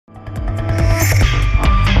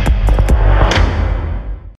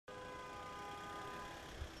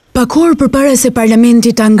kohë përpara se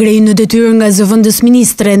parlamenti ta ngrejë në detyrë nga zëvendës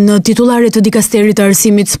ministre në titullare të dikasterit të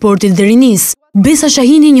arsimit, sportit dhe rinisë, Besa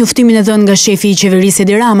Shahini njoftimin e dhënë nga shefi i qeverisë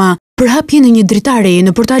Edi Rama për hapje në një dritareje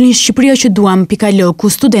në portalin shqipëriaqëduam.al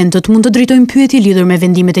ku studentët mund të drejtojnë pyetje lidhur me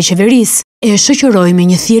vendimet e qeverisë, e shoqëroi me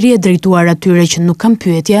një thirrje drejtuar atyre që nuk kanë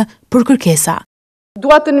pyetje për kërkesa.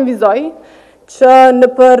 Dua të nënvizoj që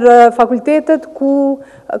në për fakultetet ku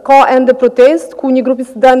ka ende protest, ku një grup i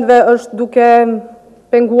studentëve është duke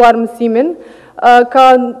penguar mësimin, ka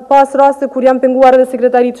pas raste kur janë penguar edhe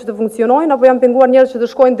sekretaritë që të funksionojnë, apo janë penguar njerëz që të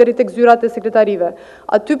shkojnë deri tek zyrat e sekretarive.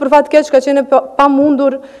 Aty për fat keq ka qenë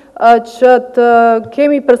pamundur që të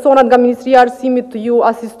kemi personat nga Ministria e Arsimit të ju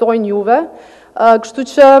asistojnë juve, kështu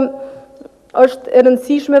që është e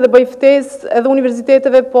rëndësishme dhe bëj ftesë edhe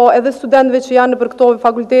universiteteve, po edhe studentëve që janë nëpër këto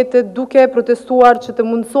fakultete duke protestuar që të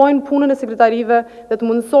mundsojnë punën e sekretarive dhe të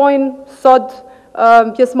mundsojnë sot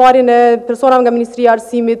pjesëmarrjen e personave nga Ministria e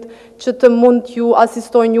Arsimit që të mund t'ju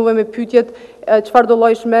asistojnë juve me pyetjet çfarëdo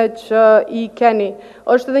llojshme që i keni.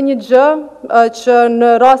 Është edhe një gjë që në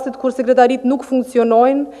rastet kur sekretaritë nuk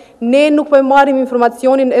funksionojnë, ne nuk po e marrim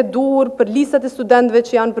informacionin e duhur për listat e studentëve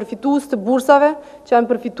që janë përfitues të bursave, që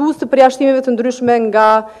janë përfitues të përjashtimeve të ndryshme nga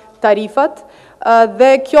tarifat,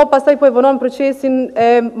 dhe kjo pastaj po e vonon procesin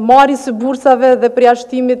e marrjes së bursave dhe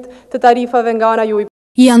përjashtimit të tarifave nga ana juaj.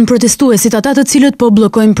 Janë protestuesit ata të cilët po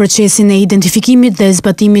bllokojnë procesin e identifikimit dhe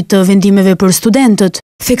zbatimit të vendimeve për studentët,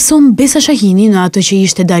 thekson Besa Shahini në atë që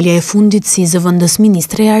ishte dalja e fundit si zëvendës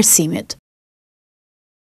ministre e arsimit.